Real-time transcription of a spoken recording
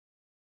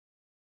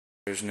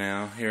There's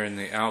now here in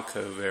the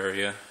alcove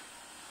area,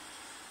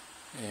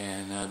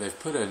 and they've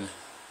put a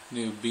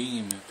new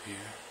beam up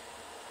here,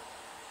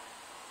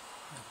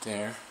 right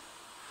there,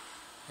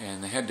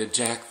 and they had to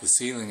jack the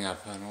ceiling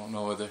up. I don't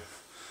know whether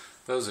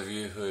those of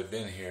you who had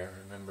been here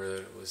remember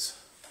that it was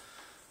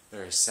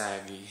very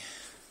saggy,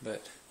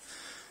 but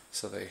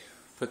so they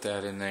put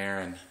that in there,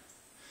 and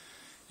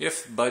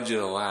if budget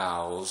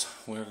allows,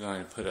 we're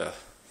going to put a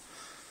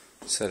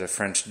set of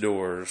French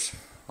doors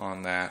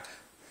on that.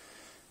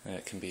 And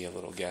it can be a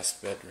little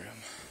guest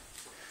bedroom.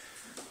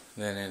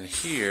 Then in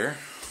here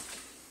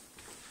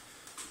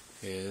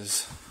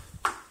is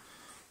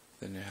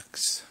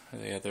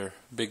the other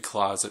big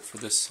closet for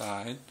this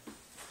side,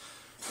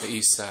 the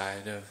east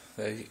side of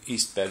the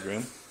east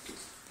bedroom.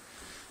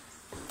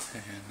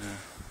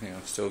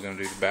 And still going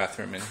to do the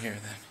bathroom in here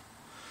then.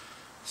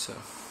 So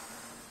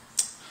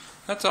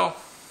that's all.